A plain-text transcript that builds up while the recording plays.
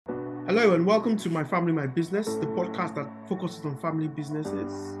Hello and welcome to My Family, My Business, the podcast that focuses on family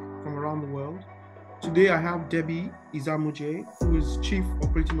businesses from around the world. Today I have Debbie Izamuje, who is Chief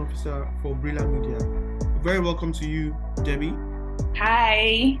Operating Officer for Brilla Media. Very welcome to you, Debbie.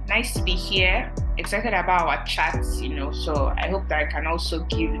 Hi, nice to be here. Excited about our chats, so I hope that I can also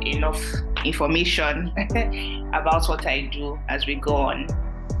give enough information about what I do as we go on.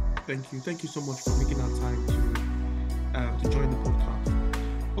 Thank you. Thank you so much for making that time to join the podcast.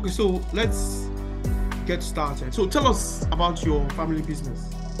 Okay, so let's get started. So tell us about your family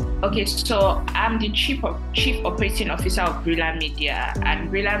business. Okay, so I'm the Chief Operating Officer of Brilla Media, and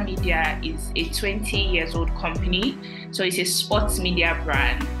Brilla Media is a 20 years old company. So it's a sports media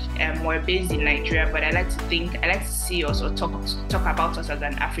brand. We're based in Nigeria, but I like to see us or talk about us as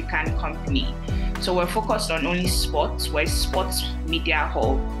an African company. So we're focused on only sports. We're a sports media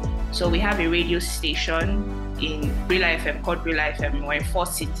hub. So we have a radio station in Brilla FM called Brilla FM. We're in 4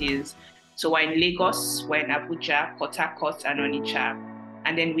 cities. So we're in Lagos, we're in Abuja, Port Harcourt, and Onitsha.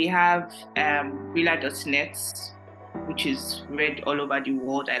 And then we have Brilla.net, which is read all over the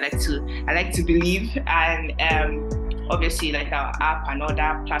world. I like to believe, and obviously like our app and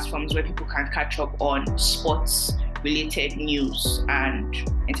other platforms where people can catch up on sports-related news and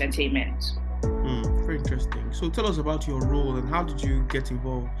entertainment. Very interesting. So tell us about your role and how did you get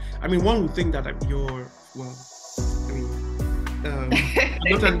involved? I mean, one would think that you're not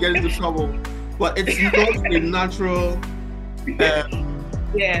to get into trouble, but it's not a natural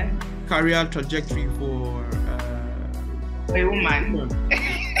career trajectory for a woman.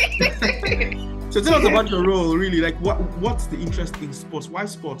 So tell us about your role, really. Like, what's the interest in sports? Why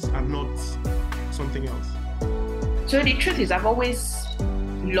sports and not something else? So the truth is, I've always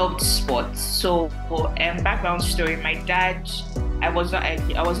loved sports. So background story: my dad, I wasn't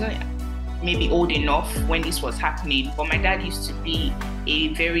maybe old enough when this was happening, but my dad used to be a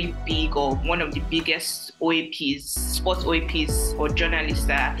very big, or one of the biggest OAPs, sports OAPs or journalists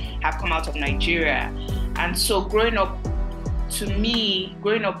that have come out of Nigeria. And so growing up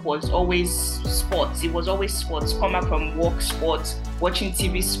was always sports. It was always sports. Come up from work sports, watching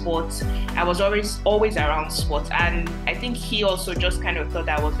TV sports. I was always around sports. And I think he also just kind of thought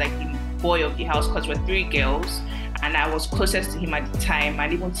I was like the boy of the house because we're 3 girls. And I was closest to him at the time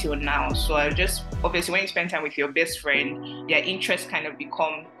and even till now. So I just, obviously when you spend time with your best friend, their interests kind of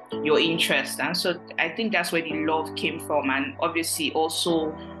become your interest. And so I think that's where the love came from. And obviously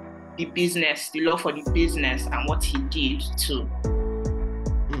also the love for the business and what he did too.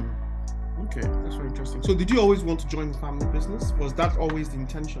 Okay, that's very interesting. So did you always want to join the family business? Was that always the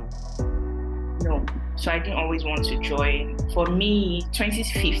intention? No, so I didn't always want to join. For me,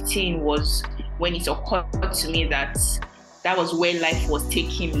 2015 was when it occurred to me that was where life was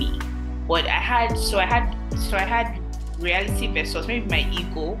taking me. But I had reality versus maybe my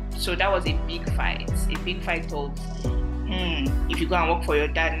ego. So that was a big fight of, if you go and work for your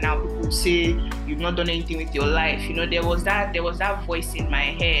dad now, people say you've not done anything with your life. There was that voice in my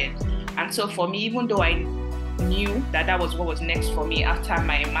head. And so for me, even though I knew that was what was next for me after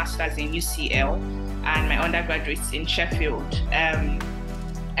my master's in UCL and my undergraduates in Sheffield,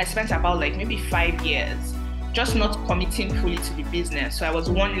 I spent about maybe 5 years just not committing fully to the business. So I was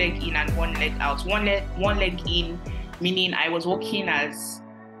one leg in and one leg out. One leg in, meaning I was working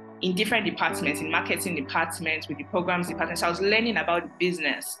in different departments, in marketing departments, with the programs department. So I was learning about the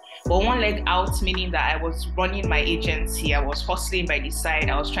business. But one leg out, meaning that I was running my agency, I was hustling by the side,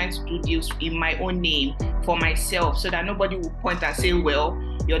 I was trying to do deals in my own name for myself so that nobody would point and say, well,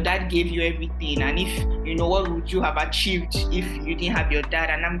 your dad gave you everything. And what would you have achieved if you didn't have your dad?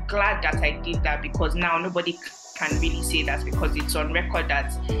 And I'm glad that I did that, because now nobody can really say that, because it's on record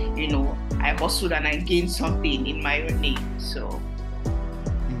that, I hustled and I gained something in my own name. So.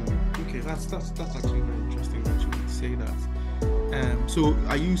 Okay, that's actually very interesting that you would say that. So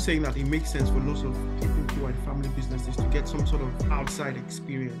are you saying that it makes sense for lots of people who are in family businesses to get some sort of outside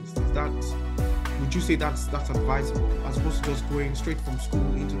experience? Would you say that's advisable as opposed to just going straight from school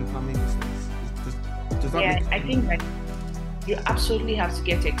into the family business? Does that make sense? I think that you absolutely have to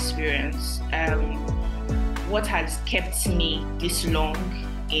get experience. What has kept me this long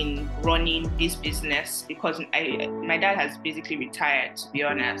in running this business, because my dad has basically retired, to be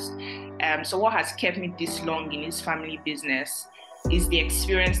honest. So what has kept me this long in this family business is the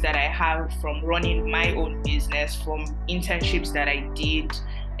experience that I have from running my own business, from internships that I did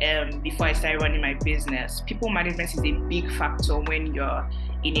before I started running my business. People management is a big factor when you're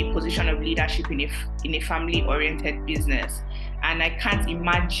in a position of leadership in a family-oriented business. And I can't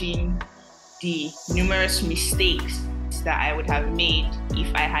imagine the numerous mistakes that I would have made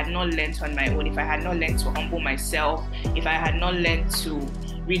if I had not learned on my own, if I had not learned to humble myself, if I had not learned to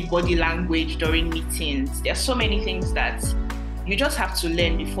read body language during meetings. There are so many things that you just have to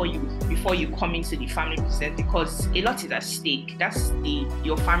learn before you come into the family business, because a lot is at stake. That's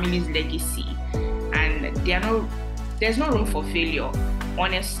your family's legacy, and there's no room for failure.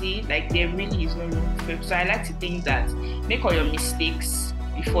 Honestly, like, there really is no room for failure. So I like to think that make all your mistakes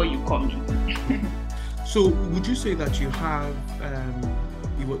before you come in. So would you say that you have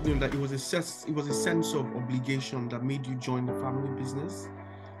that it was a sense of obligation that made you join the family business,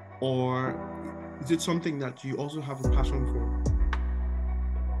 or is it something that you also have a passion for?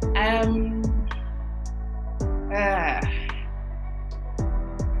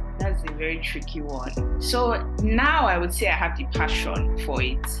 That's a very tricky one. So now I would say I have the passion for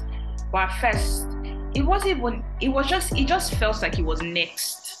it, but at first it just felt like it was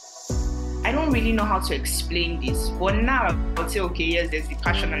next. I don't really know how to explain this, but now I would say, okay, yes, there's the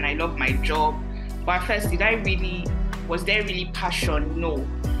passion and I love my job. But at first, was there really passion? No.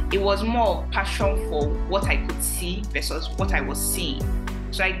 It was more passion for what I could see versus what I was seeing.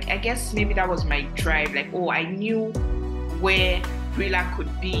 So I guess maybe that was my drive. Like, I knew where Brilla could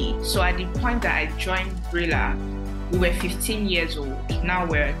be. So at the point that I joined Brilla, we were 15 years old. Now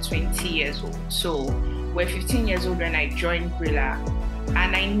we're 20 years old. So we're 15 years old when I joined Brilla.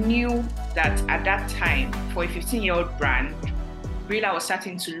 And I knew that at that time, for a 15-year-old brand, Brilla was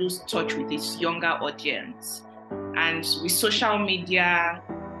starting to lose touch with its younger audience. And with social media,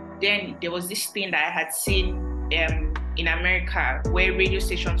 then there was this thing that I had seen in America, where radio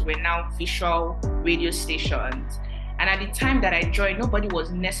stations were now visual radio stations. And at the time that I joined, nobody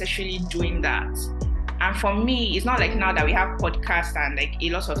was necessarily doing that. And for me, it's not like now that we have podcasts and like a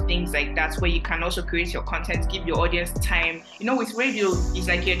lot of things like that, where you can also create your content, give your audience time. With radio, it's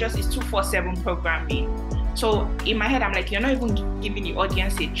like it's 2/4/7 programming. So in my head, I'm like, you're not even giving the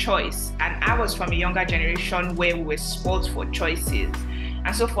audience a choice. And I was from a younger generation where we were spoiled for choices.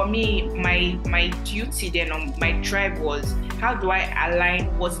 And so for me, my duty then, on my drive was, how do I align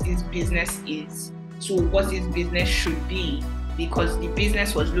what this business is to what this business should be? Because the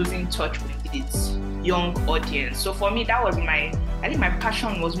business was losing touch with its young audience. So for me, I think my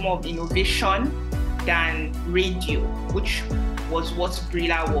passion was more of innovation than radio, which was what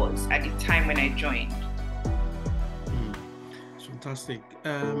Brilla was at the time when I joined. Fantastic.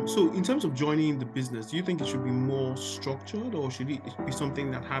 So in terms of joining the business, do you think it should be more structured, or should it be something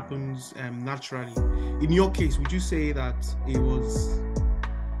that happens naturally? In your case, would you say that it was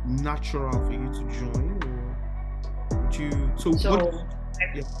natural for you to join, or would you?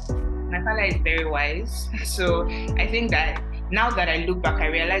 My father is very wise. So I think that now that I look back, I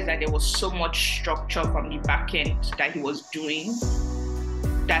realized that there was so much structure from the back end that he was doing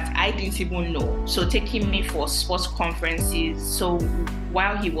that I didn't even know. So taking me for sports conferences. So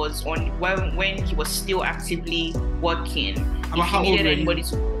when he was still actively working, if he needed anybody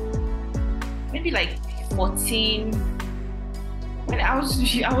to, maybe like 14. When I was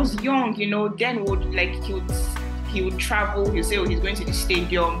young, then he would travel. He'd say, he's going to the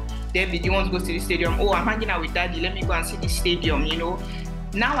stadium. Then the ones go to the stadium. I'm hanging out with daddy. Let me go and see the stadium.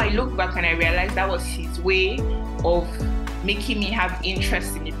 Now I look back and I realize that was his way of making me have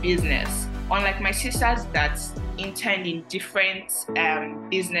interest in the business. Unlike my sisters that interned in different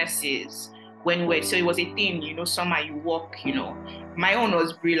businesses so it was a thing, summer you work, My own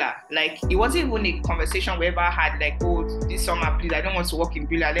was Brilla. Like, it wasn't even a conversation we ever had, like, this summer, please, I don't want to work in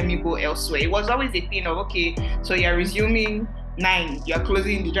Brilla, let me go elsewhere. It was always a thing of, okay, so you're resuming 9, you're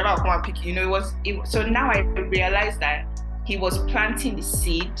closing, the driver will come and pick you. So now I realized that he was planting the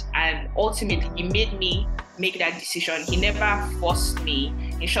seed, and ultimately he made me make that decision. He never forced me.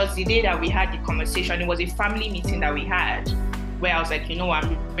 In short, the day that we had the conversation, it was a family meeting that we had, where I was like,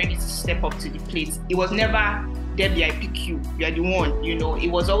 I'm ready to step up to the plate. It was never, Debbie, I pick you, you're the one, It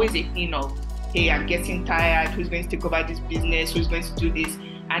was always a thing of, hey, I'm getting tired, who's going to take over this business, who's going to do this?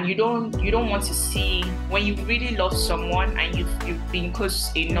 And you don't want to see, when you really love someone and you've been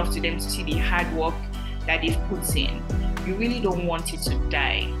close enough to them to see the hard work that they've put in, you really don't want it to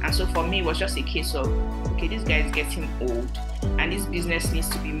die. And so for me, it was just a case of, okay, this guy is getting old and this business needs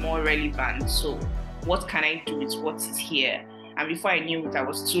to be more relevant. So what can I do with what is here? And before I knew it, I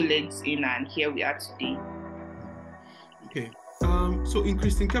was 2 legs in, and here we are today. Okay. So in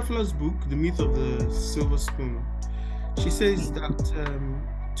Kristin Keffeler's book, The Myth of the Silver Spoon, she says that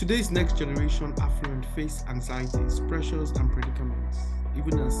today's next generation affluent face anxieties, pressures, and predicaments,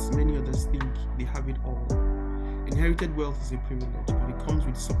 even as many others think they have it all. Inherited wealth is a privilege, but it comes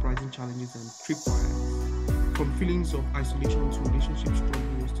with surprising challenges and tripwires, from feelings of isolation to relationship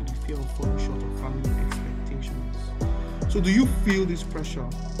struggles to the fear of falling short of family expectations. So do you feel this pressure?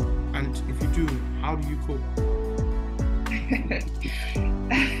 And if you do, how do you cope?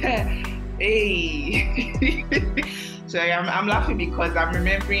 Hey. So I'm laughing because I'm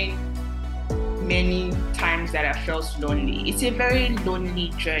remembering many times that I felt lonely. It's a very lonely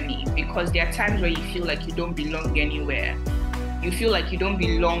journey because there are times where you feel like you don't belong anywhere. You feel like you don't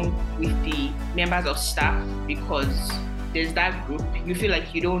belong with the members of staff because there's that group. You feel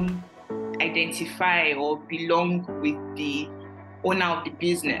like you don't identify or belong with the owner of the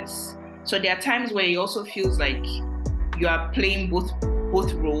business. So there are times where it also feels like you are playing both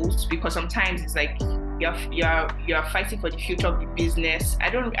roles, because sometimes it's like you're fighting for the future of the business. I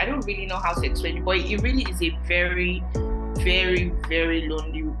don't really know how to explain it, but it really is a very, very, very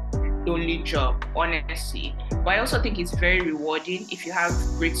lonely job, honestly. But I also think it's very rewarding if you have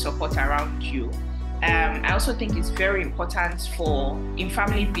great support around you. I also think it's very important in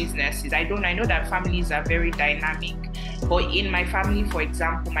family businesses. I know that families are very dynamic, but in my family, for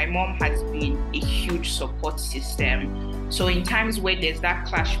example, my mom has been a huge support system. So in times where there's that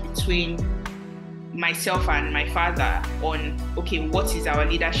clash between myself and my father on, okay, what is our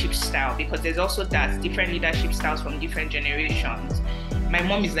leadership style? Because there's also that different leadership styles from different generations. My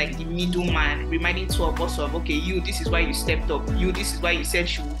mom is like the middleman, reminding two of us of, okay, you, this is why you stepped up. You, this is why you said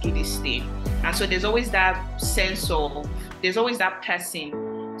she will do this thing. And so there's always that there's always that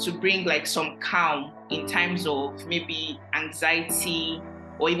person to bring like some calm in times of maybe anxiety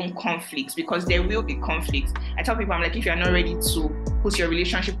or even conflicts, because there will be conflicts. I tell people, I'm like, if you're not ready to put your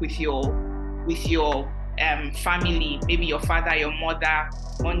relationship with your family, maybe your father, your mother,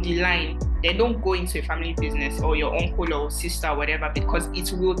 on the line, then don't go into a family business or your uncle or sister or whatever, because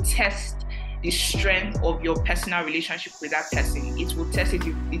it will test the strength of your personal relationship with that person. It will test it,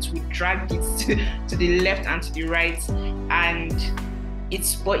 it will drag it to the left and to the right. And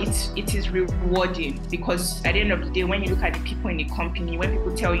it is rewarding, because at the end of the day, when you look at the people in the company, when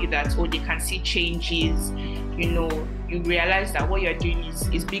people tell you that, oh, they can see changes, you realize that what you're doing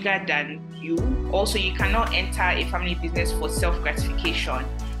is bigger than you. Also, you cannot enter a family business for self-gratification,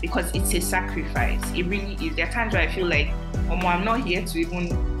 because it's a sacrifice. It really is. There are times where I feel like, I'm not here to even,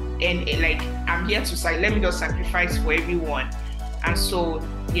 and like, I'm here to say, let me just sacrifice for everyone. And so,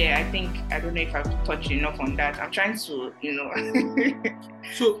 yeah, I don't know if I've touched enough on that. I'm trying to,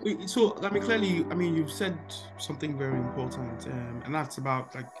 So you've said something very important, and that's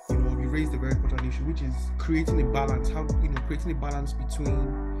about, like, you raised a very important issue, which is creating a balance. Creating a balance between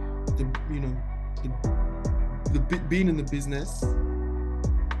the being in the business,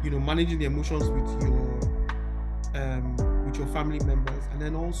 managing the emotions with your family members, and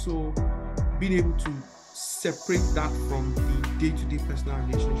then also being able to separate that from the day-to-day personal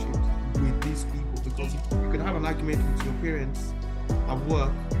relationships with these people. Because you could have an argument with your parents at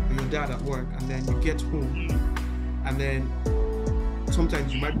work or your dad at work, and then you get home, and then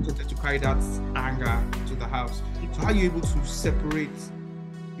sometimes you might be tempted to carry that anger to the house. So how are you able to separate,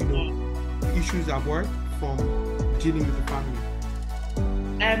 issues at work from dealing with the family?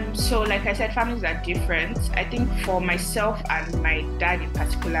 So like I said, families are different. I think for myself and my dad in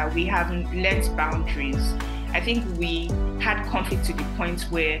particular, we haven't learned boundaries. I think we had conflict to the point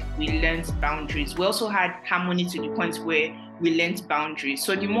where we learned boundaries. We also had harmony to the point where we learned boundaries.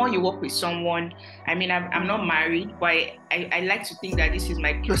 So the more you work with someone, I'm not married, but I like to think that this is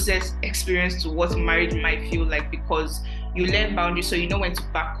my closest experience to what marriage might feel like, because you learn boundaries, so you know when to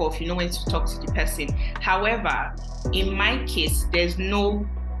back off, you know when to talk to the person. However, in my case, there's no,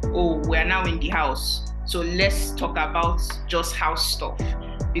 we're now in the house, so let's talk about just house stuff,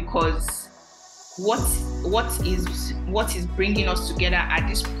 because what is bringing us together at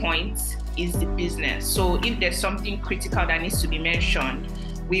this point is the business. So if there's something critical that needs to be mentioned,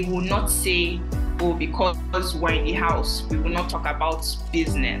 we will not say, because we're in the house, we will not talk about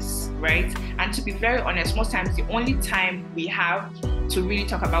business, right? And to be very honest, most times the only time we have to really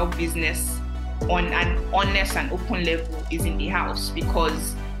talk about business on an honest and open level is in the house,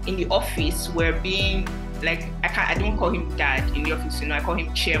 because in the office we're being like, I don't call him dad in the office, I call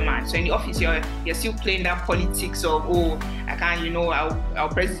him chairman. So in the office, you're still playing that politics of, I can't, I'll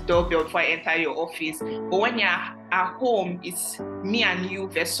press the doorbell before I enter your office. But when you're at home, it's me and you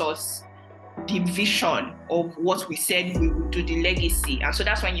versus the vision of what we said we would do, the legacy. And so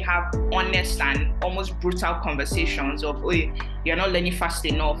that's when you have honest and almost brutal conversations of, you're not learning fast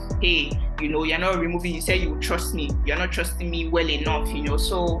enough. Hey, you're not removing, you say you trust me. You're not trusting me well enough,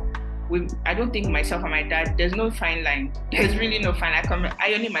 So I don't think myself and my dad, there's no fine line. There's really no fine line.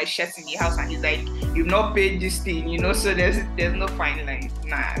 I ironing my shirts in the house and he's like, you've not paid this thing, so there's no fine line.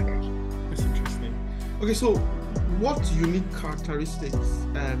 Nah. That's interesting. Okay, so what unique characteristics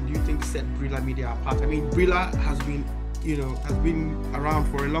do you think set Brilla Media apart? I mean, Brilla has been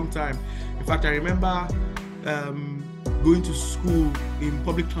around for a long time. In fact, I remember going to school in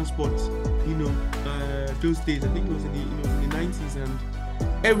public transport those days. I think it was in the 90s, and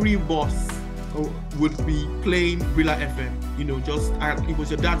every boss would be playing Brilla FM. It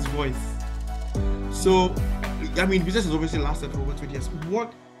was your dad's voice. So, I mean, business has obviously lasted for over 20 years.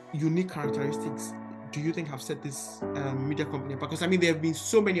 What unique characteristics do you think have set this media company apart? Because I mean, there have been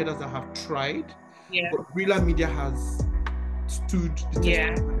so many others that have tried, but Brilla Media has stood the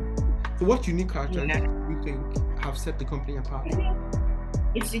test of time. So what unique characteristics do you think have set the company apart?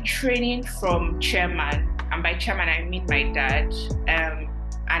 It's the training from chairman, and by chairman I mean my dad, and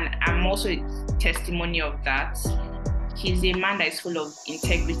I'm also a testimony of that. He's a man that is full of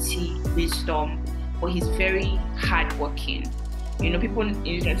integrity, wisdom, but he's very hardworking. People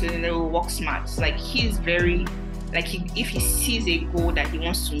say work smart. Like, he's very, if he sees a goal that he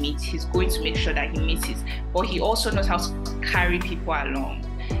wants to meet, he's going to make sure that he meets it. But he also knows how to carry people along.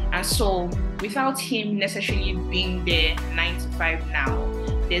 And so, without him necessarily being there 9 to 5 now,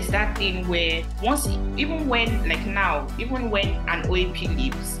 there's that thing where even when an OAP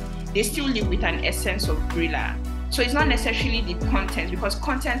leaves, they still live with an essence of Brilla. So it's not necessarily the content, because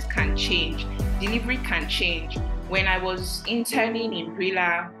content can change, delivery can change. When I was interning in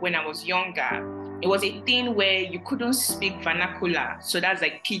Brilla when I was younger, it was a thing where you couldn't speak vernacular, so that's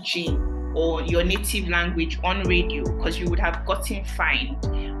like pidgin or your native language on radio, because you would have gotten fined.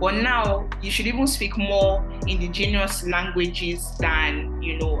 But now you should even speak more indigenous languages than,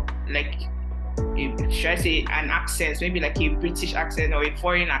 should I say an accent, maybe like a British accent or a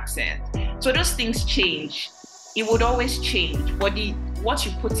foreign accent. So those things change. It would always change, but what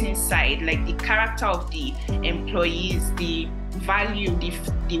you put inside, like the character of the employees, the value,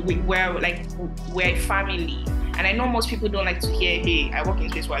 we're a family. And I know most people don't like to hear, hey, I work in a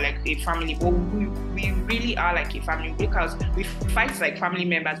place where like a family, but we really are like a family, because we fight like family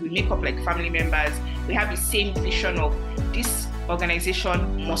members, we make up like family members, we have the same vision of this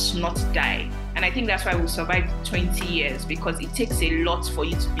organization must not die. And I think that's why we survived 20 years, because it takes a lot for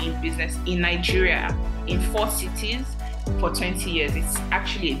you to be in business in Nigeria, in 4 cities, for 20 years. It's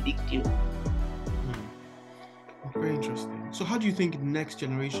actually a big deal. Very interesting. So how do you think next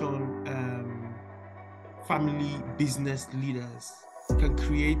generation family business leaders can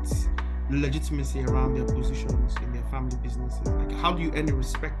create legitimacy around their positions in their family businesses? Like, how do you earn the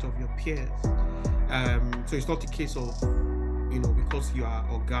respect of your peers? So it's not a case of, because you are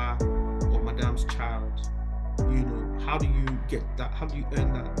Oga or Madam's child, how do you get that? How do you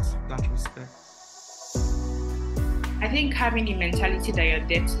earn that respect? I think having the mentality that you're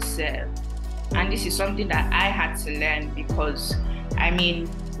there to serve. And this is something that I had to learn, because,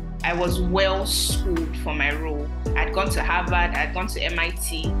 I was well schooled for my role. I'd gone to Harvard, I'd gone to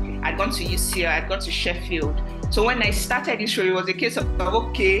MIT, I'd gone to UCL, I'd gone to Sheffield. So when I started this role, it was a case of,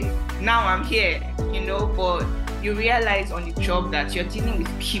 okay, now I'm here, but you realize on the job that you're dealing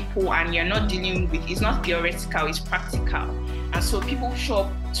with people, and you're not dealing with, it's not theoretical, it's practical. And so people show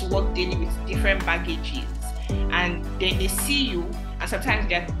up to work daily with different baggages, and then they see you, and sometimes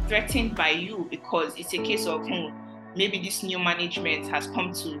they're threatened by you, because it's a case of, maybe this new management has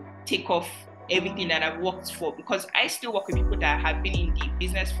come to take off everything that I've worked for. Because I still work with people that have been in the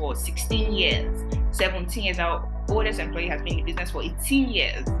business for 16 years, 17 years. Our oldest employee has been in the business for 18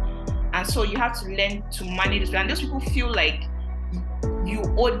 years. And so you have to learn to manage this. And those people feel like you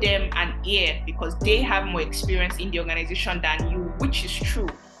owe them an ear because they have more experience in the organization than you, which is true.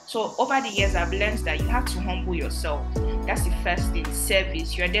 So over the years, I've learned that you have to humble yourself. That's the first thing.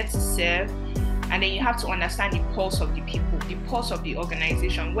 Service. You're there to serve. And then you have to understand the pulse of the people, the pulse of the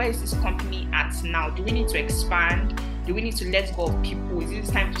organization. Where is this company at now? Do we need to expand? Do we need to let go of people? Is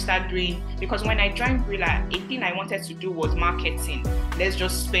it time to start doing? Because when I joined Brilla, a thing I wanted to do was marketing. Let's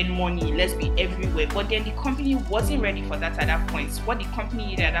just spend money. Let's be everywhere. But then the company wasn't ready for that at that point. What the company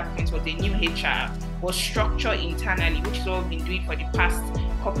needed at that point was a new HR, was structure internally, which is what we've been doing for the past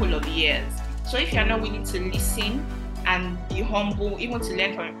couple of years. So if you're not willing to listen and be humble, even to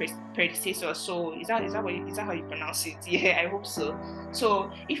learn from your predecessor. So is that how you pronounce it? Yeah, I hope so.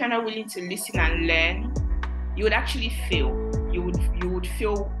 So if you're not willing to listen and learn, you would actually fail. You would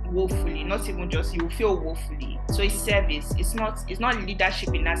fail woefully. Not even just, you will fail woefully. So it's service. It's not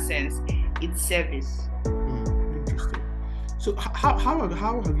leadership in that sense. It's service. Interesting. So how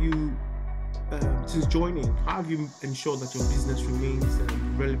have you since joining? How have you ensured that your business remains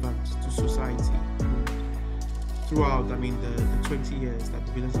relevant to society? Throughout, the 20 years that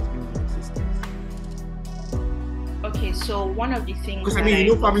the business has been in existence. Okay, so one of the things, because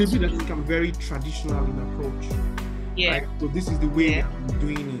family businesses become very traditional in approach. Yeah. Right? So this is the way I'm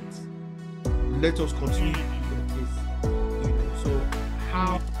doing it. Let us continue doing this. So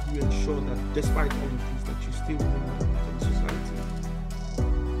how do you ensure that despite all of this, that you still remain relevant to the society?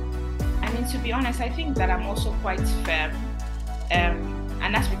 to be honest, I think that I'm also quite firm.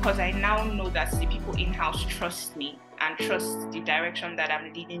 And that's because I now know that the people in-house trust me and trust the direction that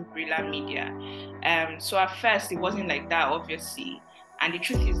I'm leading Brilla Media. So at first, it wasn't like that, obviously. And the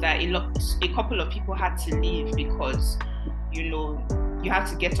truth is that a couple of people had to leave because, you have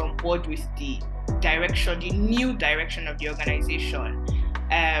to get on board with the new direction of the organization.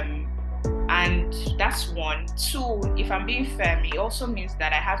 And that's one. Two, if I'm being firm, it also means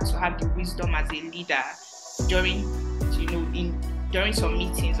that I have to have the wisdom as a leader during some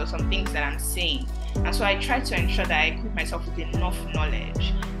meetings or some things that I'm saying. And so I try to ensure that I equip myself with enough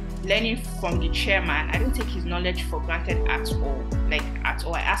knowledge. Learning from the chairman, I don't take his knowledge for granted at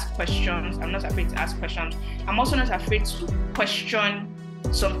all. I ask questions. I'm not afraid to ask questions. I'm also not afraid to question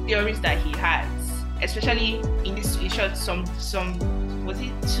some theories that he has, especially in this short, was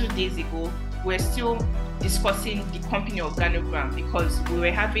it 2 days ago, we're still discussing the company organogram because we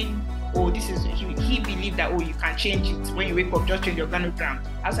were having, he believed that, you can change it when you wake up, just change your organogram.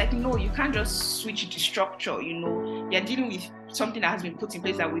 I was like, no, you can't just switch the structure, you're dealing with something that has been put in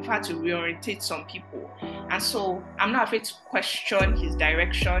place that we've had to reorientate some people. And so I'm not afraid to question his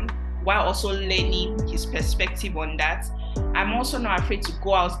direction while also learning his perspective on that. I'm also not afraid to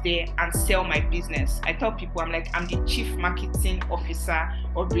go out there and sell my business. I tell people, I'm the chief marketing officer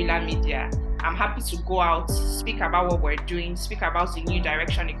of Brilla Media. I'm happy to go out, speak about what we're doing, speak about the new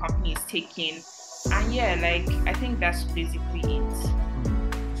direction the company is taking. And I think that's basically it.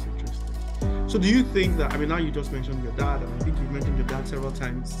 That's interesting. So do you think that, now you just mentioned your dad, and I think you've mentioned your dad several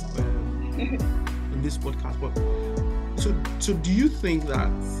times in this podcast, but so do you think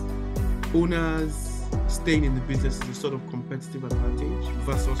that owners staying in the business is a sort of competitive advantage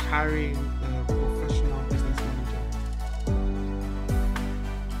versus hiring a professional business manager?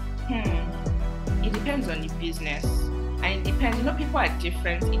 It depends on the business, and it depends. People are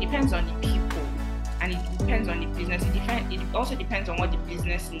different. It depends on the people, and it depends on the business. It also depends on what the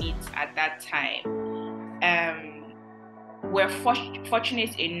business needs at that time. We're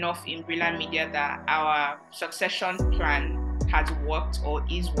fortunate enough in Brilla Media that our succession plan has worked or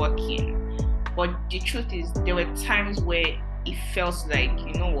is working. But the truth is, there were times where it felt like,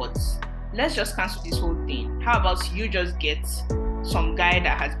 let's just cancel this whole thing. How about you just get some guy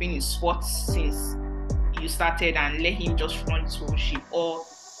that has been in sports since you started and let him just run this whole ship? Or,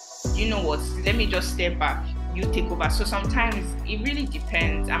 let me just step back, you take over. So sometimes it really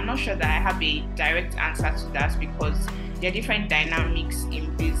depends. I'm not sure that I have a direct answer to that because there are different dynamics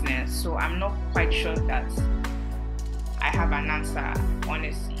in business. So I'm not quite sure that I have an answer,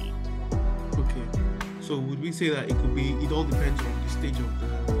 honestly. Okay, so would we say that it all depends on the stage of the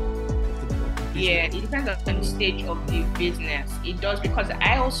business? Yeah, it depends on the stage of the business. It does, because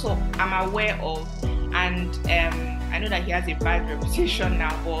I also am aware of, and I know that he has a bad reputation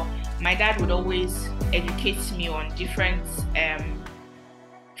now, but my dad would always educate me on different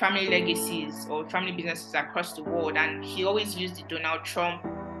family legacies or family businesses across the world, and he always used the Donald Trump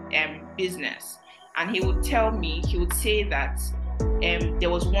business, and he would say that there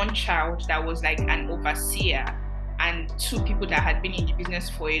was one child that was like an overseer and 2 people that had been in the business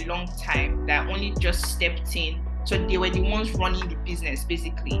for a long time that only just stepped in. So they were the ones running the business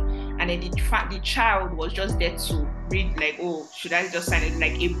basically. And then the child was just there to read should I just sign it,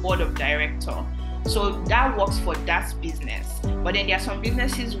 like a board of director. So that works for that business. But then there are some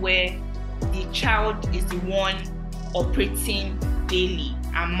businesses where the child is the one operating daily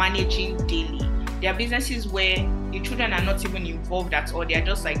and managing daily. There are businesses where the children are not even involved at all. They are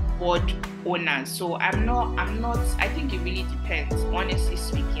just like board owners. So I'm not, I think it really depends, honestly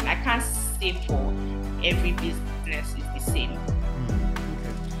speaking. I can't say for every business is the same.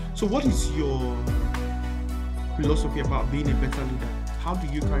 Okay. So what is your philosophy about being a better leader? How do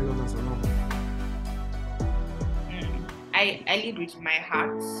you carry others along? I lead with my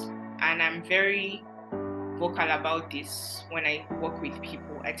heart, and I'm very vocal about this when I work with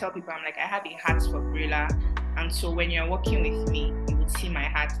people. I tell people, I have a heart for Brilla, and so when you're working with me, you would see my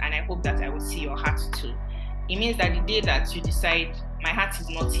heart, and I hope that I will see your heart too. It means that the day that you decide my heart is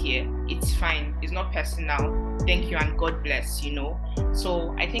not here, it's fine, it's not personal, thank you and God bless,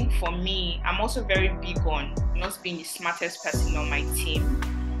 So I think for me, I'm also very big on not being the smartest person on my team.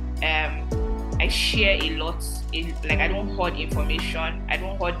 I share a lot. I don't hoard information. I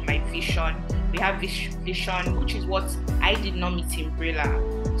don't hoard my vision. We have vision, which is what I did not meet in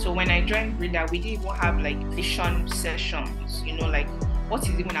Brilla. So when I joined Brilla, we didn't even have vision sessions. What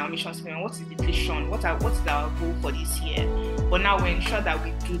is even our mission statement? What is the vision? What is our goal for this year? But now we ensure that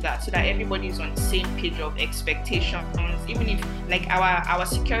we do that so that everybody is on the same page of expectations. Even if our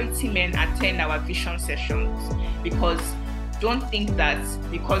security men attend our vision sessions, because don't think that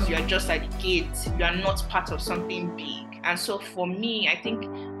because you are just at the gate, you are not part of something big. And so for me, I think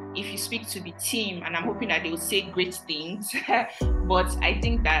if you speak to the team, and I'm hoping that they will say great things, but I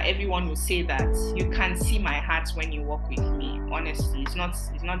think that everyone will say that you can see my heart when you work with me. Honestly, it's not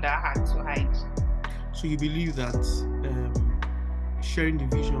that hard to hide. So you believe that sharing the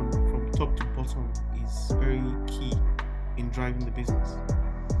vision from top to bottom is very key in driving the business?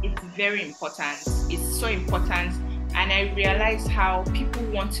 It's very important. It's so important. And I realize how people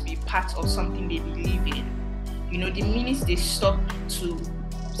want to be part of something they believe in. You know, the minute they stop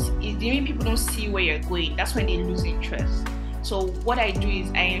the minute people don't see where you're going, that's when they lose interest. So what I do is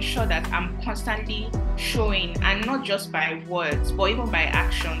I ensure that I'm constantly showing, and not just by words, but even by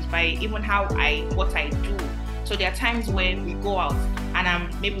actions, by even what I do. So there are times when we go out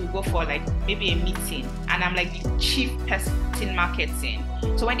and maybe we go for maybe a meeting, and I'm like the chief person in marketing.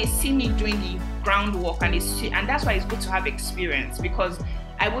 So when they see me doing the groundwork and that's why it's good to have experience, because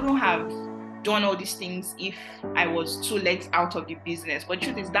I wouldn't have done all these things if I was 2 legs out of the business. But the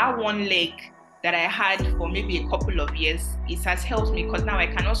truth is that one leg that I had for maybe a couple of years, it has helped me, because now I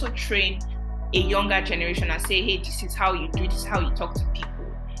can also train a younger generation and say, hey, this is how you do, this is how you talk to people,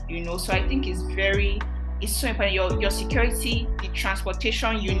 you know. So I think it's so important. Your security, the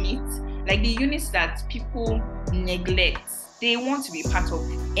transportation unit, like the units that people neglect, they want to be part of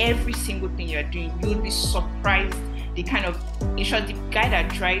every single thing you're doing. You'll be surprised the kind of, in short, the guy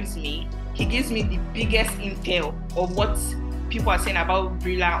that drives me, he gives me the biggest intel of what people are saying about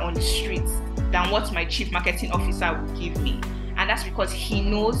Brilla on the streets than what my chief marketing officer would give me. And that's because he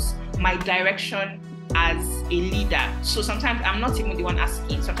knows my direction as a leader. So sometimes I'm not even the one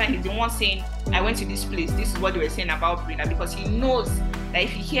asking. Sometimes he's the one saying, I went to this place, this is what they were saying about Brilla, because he knows that if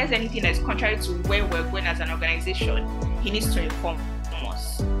he hears anything that's contrary to where we're going as an organization, he needs to inform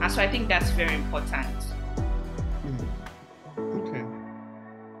us. And so I think that's very important.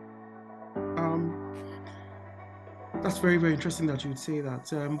 That's very, very interesting that you would say that.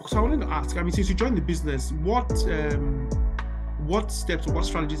 So I wanted to ask, I mean, since you joined the business, what steps or what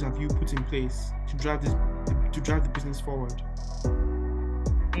strategies have you put in place to drive the business forward?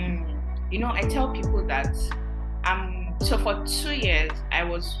 You know, I tell people that so for 2 years, I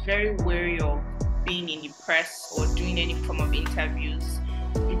was very wary of being in the press or doing any form of interviews,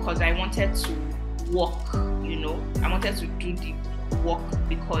 because I wanted to work, you know. I wanted to do the work,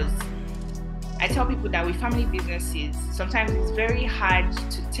 because I tell people that with family businesses, sometimes it's very hard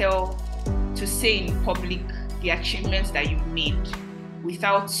to say in public the achievements that you made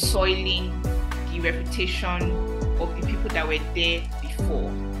without soiling the reputation of the people that were there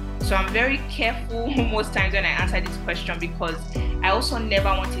before. So I'm very careful most times when I answer this question, because I also never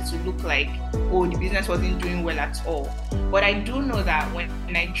want it to look like, oh, the business wasn't doing well at all. But I do know that when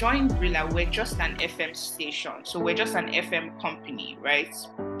I joined Brilla, we're just an FM station. So we're just an FM company, right?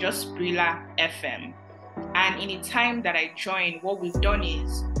 Just Brilla FM. And in the time that I joined, what we've done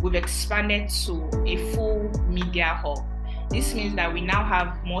is we've expanded to a full media hub. This means that we now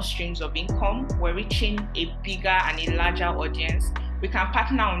have more streams of income. We're reaching a bigger and a larger audience. We can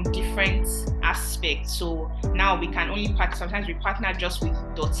partner on different aspects. So now we can only partner, sometimes we partner just with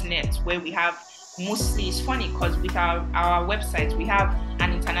 .net, where we have mostly, it's funny because with our website, we have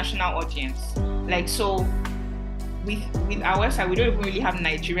an international audience. Like, so with our website, we don't even really have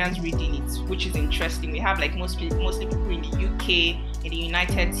Nigerians reading it, which is interesting. We have like mostly people in the UK, in the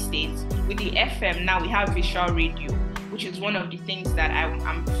United States. With the FM now, we have visual radio, which is one of the things that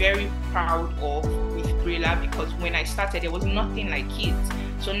I'm very proud of with Brilla, because when I started, there was nothing like it.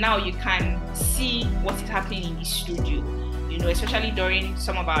 So now you can see what is happening in the studio, you know, especially during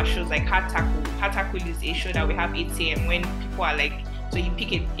some of our shows like Hard Tackle. Hard Tackle is a show that we have 8 a.m. when people are like, so you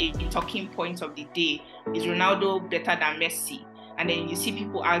pick a talking point of the day. Is Ronaldo better than Messi? And then you see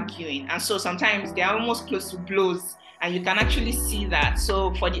people arguing. And so sometimes they are almost close to blows, and you can actually see that.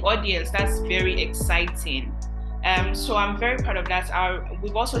 So for the audience, that's very exciting. So I'm very proud of that.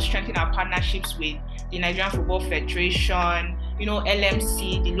 We've also strengthened our partnerships with the Nigerian Football Federation, you know,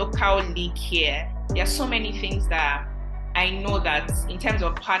 LMC, the local league here. There are so many things that I know that in terms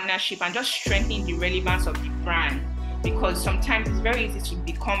of partnership and just strengthening the relevance of the brand, because sometimes it's very easy to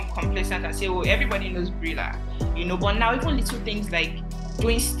become complacent and say, oh, everybody knows Brilla, you know, but now even little things like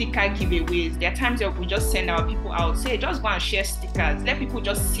doing sticker giveaways, there are times that we just send our people out, say, just go and share stickers, let people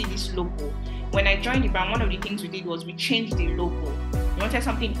just see this logo. When I joined the brand, one of the things we did was we changed the logo. We wanted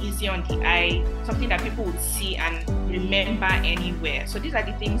something easy on the eye, something that people would see and remember anywhere. So these are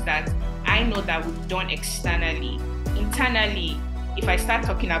the things that I know that we've done externally. Internally, if I start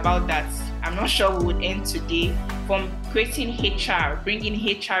talking about that, I'm not sure we would end today. From creating HR, bringing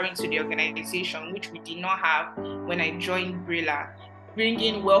HR into the organization, which we did not have when I joined Brilla,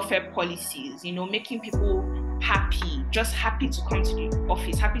 bringing welfare policies, making people happy, just happy to come to the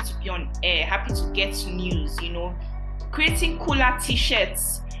office, happy to be on air, happy to get news, creating cooler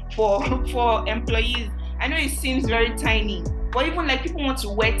t-shirts for employees. I know it seems very tiny, but even like people want to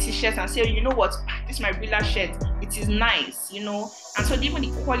wear t-shirts and say, you know what, this is my Brilla shirt, it is nice, and so even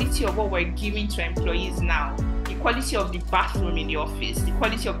the quality of what we're giving to employees now, the quality of the bathroom in the office, the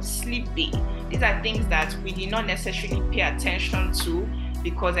quality of the sleep bay, these are things that we did not necessarily pay attention to,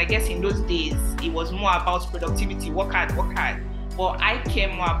 because I guess in those days it was more about productivity, work hard, but I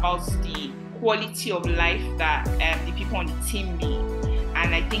care more about the quality of life that the people on the team lead.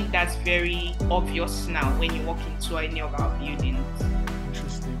 And I think that's very obvious now when you walk into any of our buildings.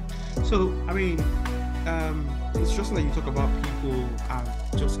 Interesting. So, I mean, it's just like you talk about people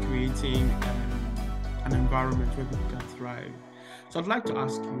just creating an environment where people can thrive. So I'd like to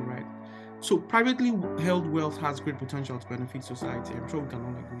ask you, right? So privately held wealth has great potential to benefit society. I'm sure we can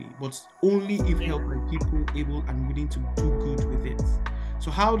all agree, but only if held by people able and willing to do good with it.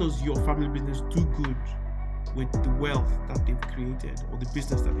 So how does your family business do good with the wealth that they've created, or the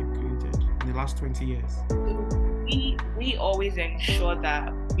business that they've created in the last 20 years? We always ensure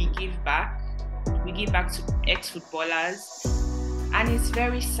that we give back. We give back to ex-footballers. And it's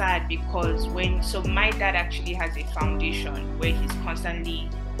very sad because my dad actually has a foundation where he's constantly,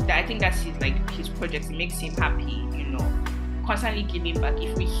 I think that's his project, it makes him happy, constantly giving back.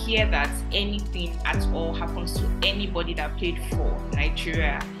 If we hear that anything at all happens to anybody that played for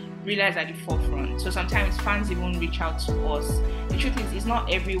Nigeria, Brilla is at the forefront. So sometimes fans even reach out to us. The truth is, it's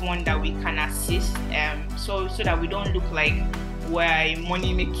not everyone that we can assist, so that we don't look like we're a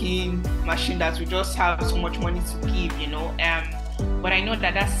money-making machine that we just have so much money to give, But I know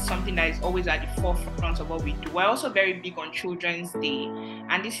that that's something that is always at the forefront of what we do. We're also very big on Children's Day.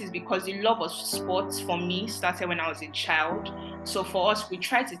 And this is because the love of sports for me started when I was a child. So for us, we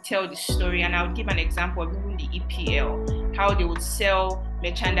try to tell the story. And I would give an example of even the EPL, how they would sell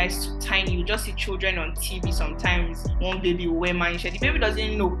merchandise to tiny. You just see children on TV sometimes. One baby will wear my shirt. The baby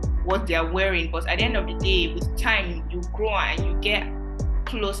doesn't know what they are wearing. But at the end of the day, with time, you grow and you get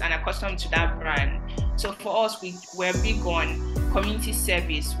close and accustomed to that brand. So for us, we're big on community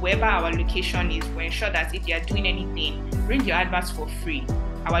service. Wherever our location is, we ensure that if you are doing anything, bring your adverts for free.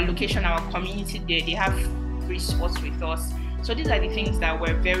 Our location, our community there, they have free spots with us. So these are the things that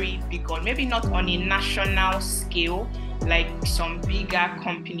we're very big on. Maybe not on a national scale like some bigger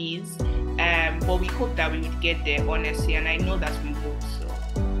companies, but we hope that we would get there, honestly, and I know that we will. So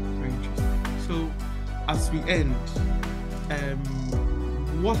very interesting. So as we end,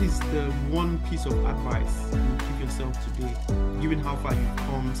 what is the one piece of advice you would give yourself today, given how far you've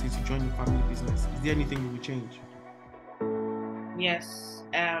come since you joined your family business? Is there anything you would change? Yes.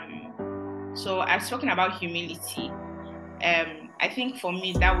 So I've spoken about humility. I think for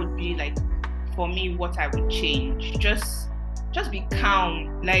me, that would be what I would change. Just be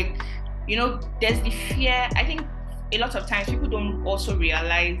calm. There's the fear. I think a lot of times people don't also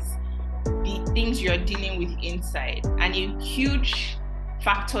realize the things you're dealing with inside. And a huge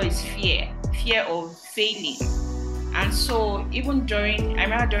factor is fear of failing. And so even I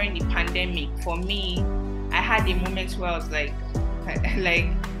remember during the pandemic, for me, I had a moment where I was like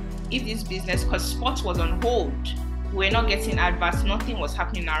if this business, because sports was on hold, we're not getting adverts, nothing was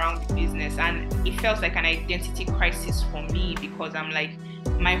happening around the business, and it felt like an identity crisis for me, because I'm like,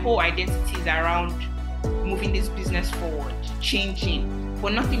 my whole identity is around moving this business forward, changing,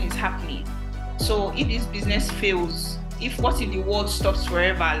 but nothing is happening. So if this business fails, what if the world stops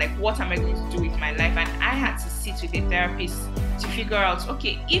forever? What am I going to do with my life? And I had to sit with a therapist to figure out,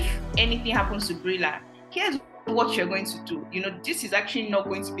 okay, if anything happens to Brilla, here's what you're going to do. This is actually not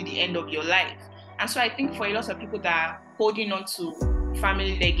going to be the end of your life. And so I think for a lot of people that are holding on to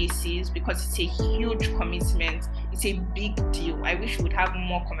family legacies, because it's a huge commitment, it's a big deal. I wish we would have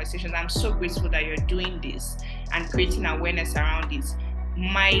more conversations. I'm so grateful that you're doing this and creating awareness around it.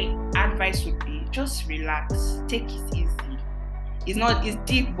 My advice would be just relax, take it easy. It's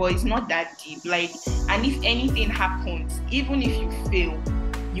deep, but it's not that deep. And if anything happens, even if you fail,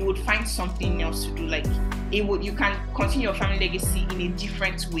 you would find something else to do. You can continue your family legacy in a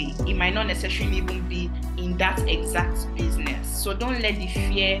different way. It might not necessarily even be in that exact business. So don't let the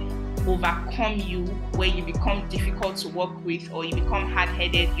fear overcome you, where you become difficult to work with, or you become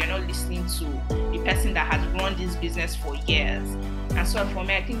hard-headed. You're not listening to the person that has run this business for years. And so for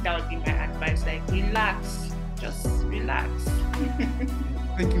me, I think that would be my advice. Relax, just relax.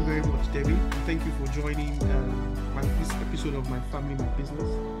 Thank you very much, Debbie. Thank you for joining this episode of My Family, My Business.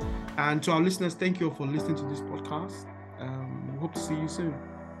 And to our listeners, thank you for listening to this podcast. Hope to see you soon.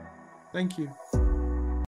 Thank you.